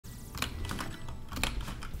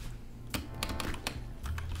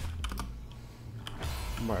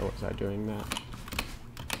Why was I doing that?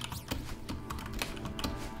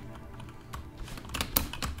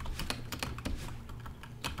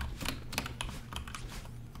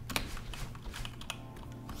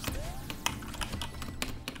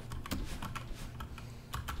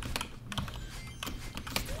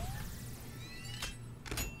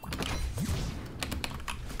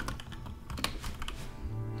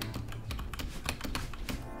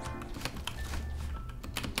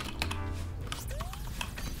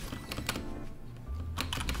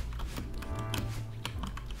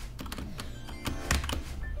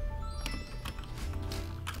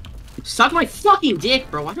 Suck my fucking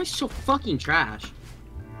dick, bro. Why am I so fucking trash?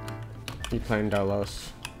 You playing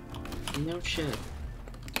Delos? No shit.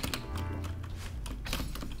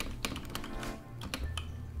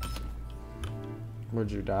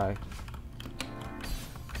 Where'd you die?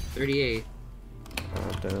 38.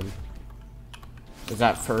 Oh, damn. Is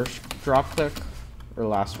that first drop click? Or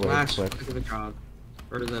last wave Last click? click of the drop.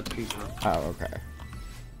 Or the pre-drop. Oh, okay.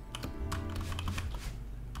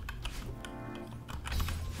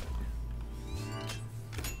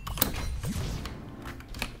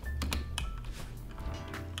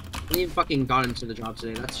 I haven't even fucking got into the job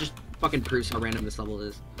today. That's just fucking proves how random this level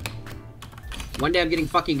is. One day I'm getting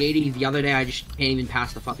fucking 80, the other day I just can't even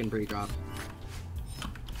pass the fucking pre-drop.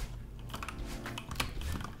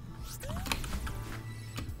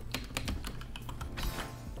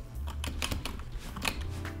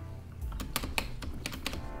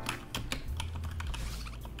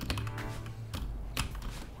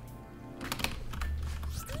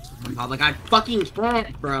 Oh my god, like I fucking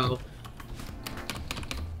can't, bro.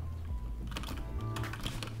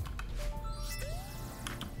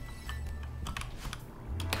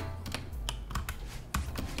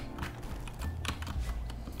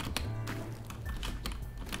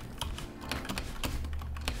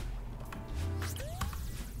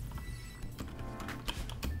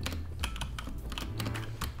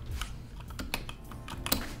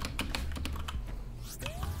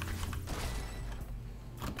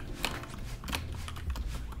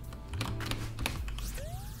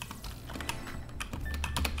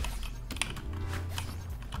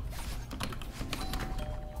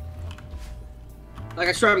 Like,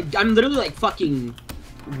 I swear, I'm literally, like, fucking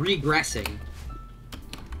regressing.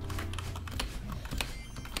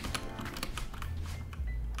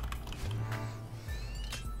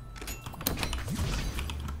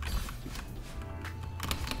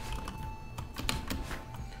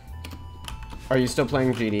 Are you still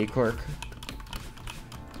playing GD, Cork?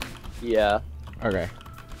 Yeah. Okay.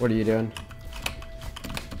 What are you doing?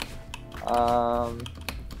 I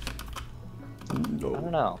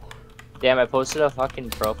don't know. Damn, I posted a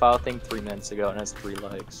fucking profile thing 3 minutes ago and it has 3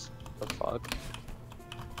 likes. The fuck?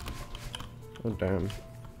 Oh, damn.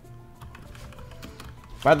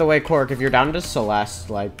 By the way, Cork, if you're down to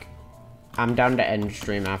Celeste, like, I'm down to end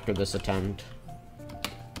stream after this attempt.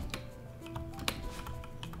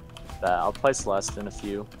 I'll play Celeste in a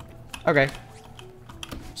few. Okay.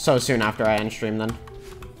 So soon after I end stream, then?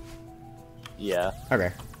 Yeah.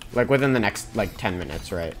 Okay. Like, within the next, like, 10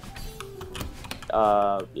 minutes, right?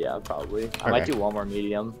 Yeah, probably. I might do one more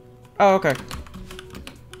medium. Oh, okay.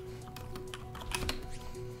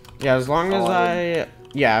 Yeah, as long as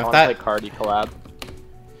yeah, if that... like Cardi collab.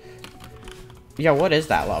 Yeah, what is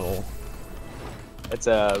that level? It's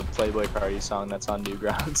a Playboy Cardi song that's on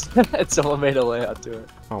Newgrounds. And someone made a layout to it.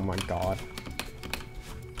 Oh my god.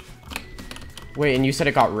 Wait, and you said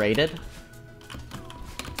it got rated?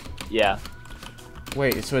 Yeah.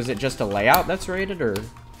 Wait, so is it just a layout that's rated, or...?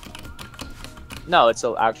 No, it's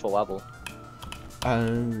an actual level.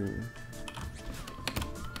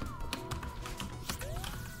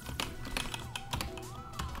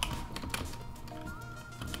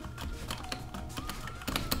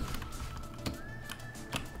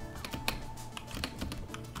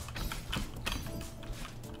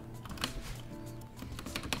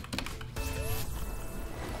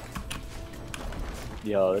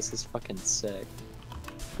 Yo, this is fucking sick.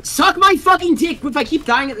 Suck my fucking dick! If I keep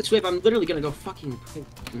dying at this whip, I'm literally gonna go fucking...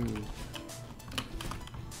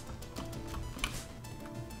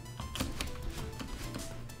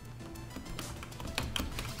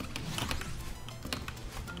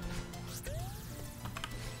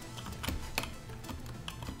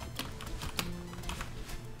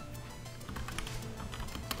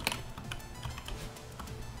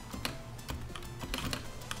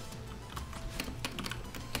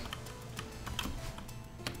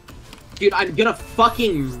 Dude, I'm gonna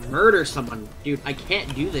fucking murder someone. Dude, I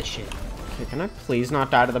can't do this shit. Okay, can I please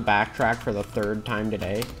not die to the backtrack for the 3rd time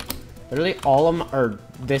today? Literally all of them, or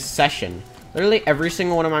this session, Literally every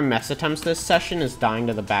single one of my mess attempts this session is dying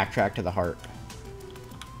to the backtrack to the heart.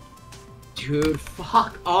 Dude,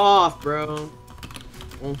 fuck off, bro.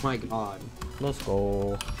 Oh my god. Let's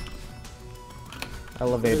go.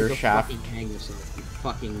 Elevator Go shaft. Fucking hang yourself, you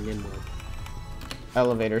fucking nimble.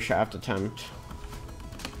 Elevator shaft attempt.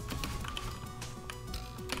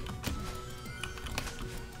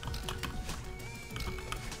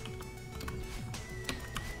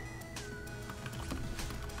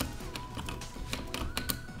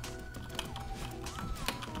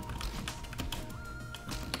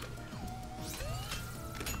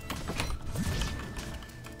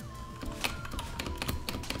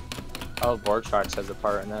 Oh, Vortrox has a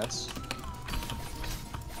part in this.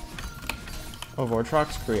 Oh,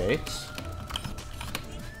 Vortrox creates?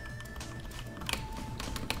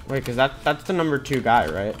 Wait, because that's the number 2 guy,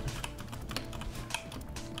 right?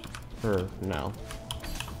 Or, no.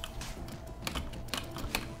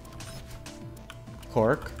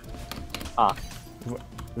 Cork? Ah.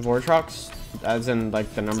 Vortrox? As in,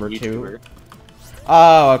 like, the number 2? YouTuber.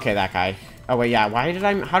 Oh, okay, that guy. Oh, wait, yeah,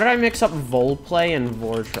 how did I mix up Volplay and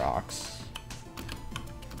Vortrox?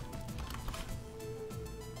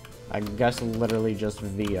 I guess literally just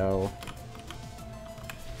VO.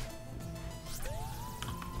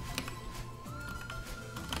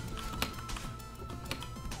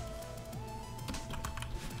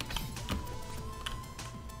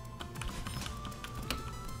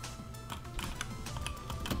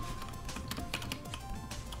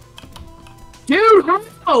 Dude, how?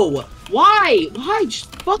 Why? Why?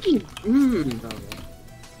 Just fucking. Bro.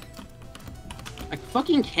 I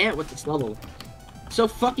fucking can't with this level. So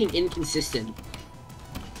fucking inconsistent.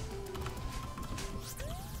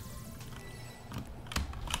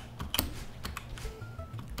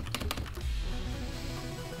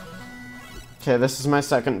 Okay, this is my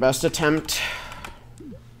second best attempt.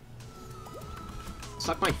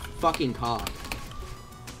 Suck my fucking cock.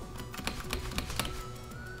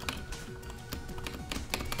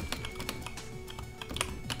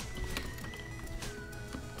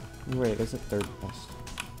 Wait, is it third best?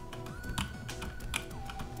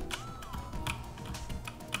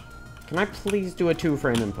 Can I please do a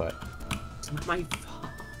 2-frame input? It's not my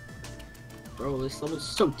fault. Bro, this level's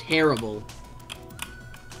so terrible.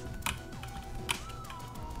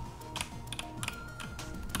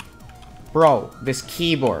 Bro, this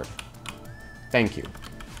keyboard. Thank you.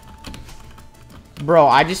 Bro,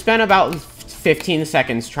 I just spent about 15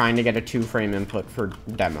 seconds trying to get a 2-frame input for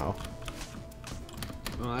demo.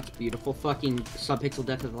 Oh, that's beautiful. Fucking subpixel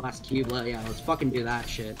death of the last cube. Yeah, let's fucking do that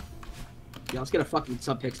shit. Yeah, let's get a fucking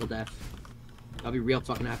subpixel death. I'll be real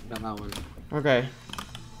fucking happy about that one. Okay.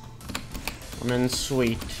 I'm in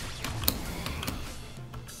sweet.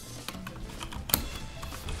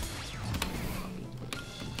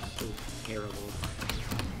 So terrible.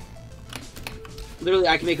 Literally,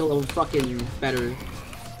 I can make a little fucking better.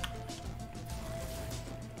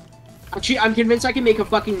 Actually, I'm convinced I can make a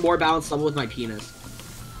fucking more balanced level with my penis.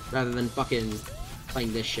 Rather than fucking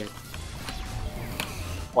playing this shit.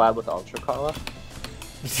 Collab with Ultra Koa.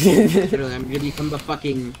 Literally, I'm gonna become the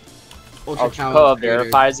fucking Ultra Ultra Cow Koa creator.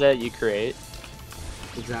 verifies it, you create.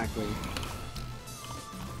 Exactly.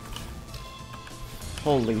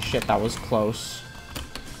 Holy shit, that was close.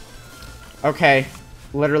 Okay.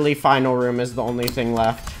 Literally, final room is the only thing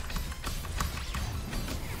left.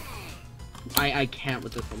 I can't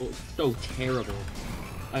with this level. It's so terrible.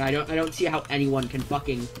 Like, I don't see how anyone can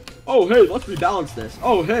fucking. Oh hey, let's rebalance this.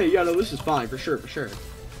 Oh hey, yeah, no, this is fine for sure, for sure.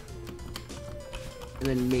 And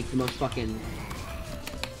then make the most fucking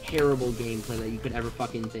terrible gameplay that you could ever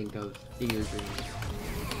fucking think of in your dreams.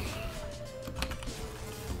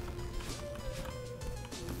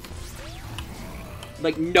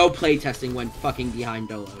 Like no playtesting went fucking behind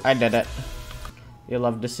Dolos. I did it. You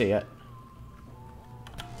love to see it.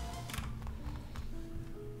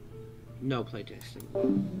 No playtesting.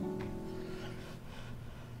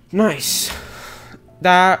 Nice.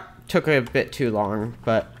 That took a bit too long,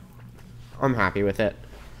 but I'm happy with it.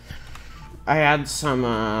 I had some,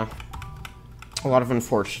 a lot of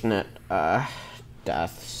unfortunate,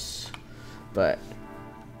 deaths, but,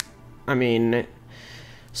 I mean,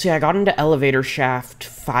 so yeah, I got into elevator shaft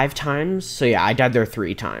 5 times, so yeah, I died there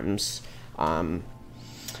 3 times.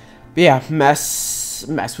 But yeah, mess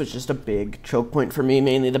was just a big choke point for me,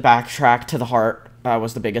 mainly the backtrack to the heart,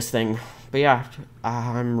 was the biggest thing. But yeah,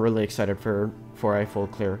 I'm really excited for a full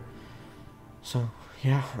clear. So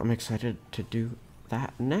yeah, I'm excited to do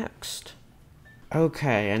that next.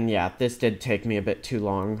 Okay, and yeah, this did take me a bit too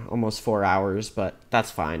long, almost 4 hours, but that's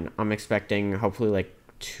fine. I'm expecting hopefully like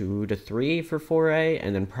 2 to 3 for 4A,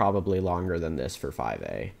 and then probably longer than this for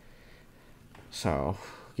 5A. So,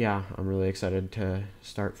 yeah, I'm really excited to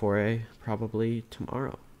start 4A probably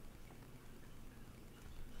tomorrow.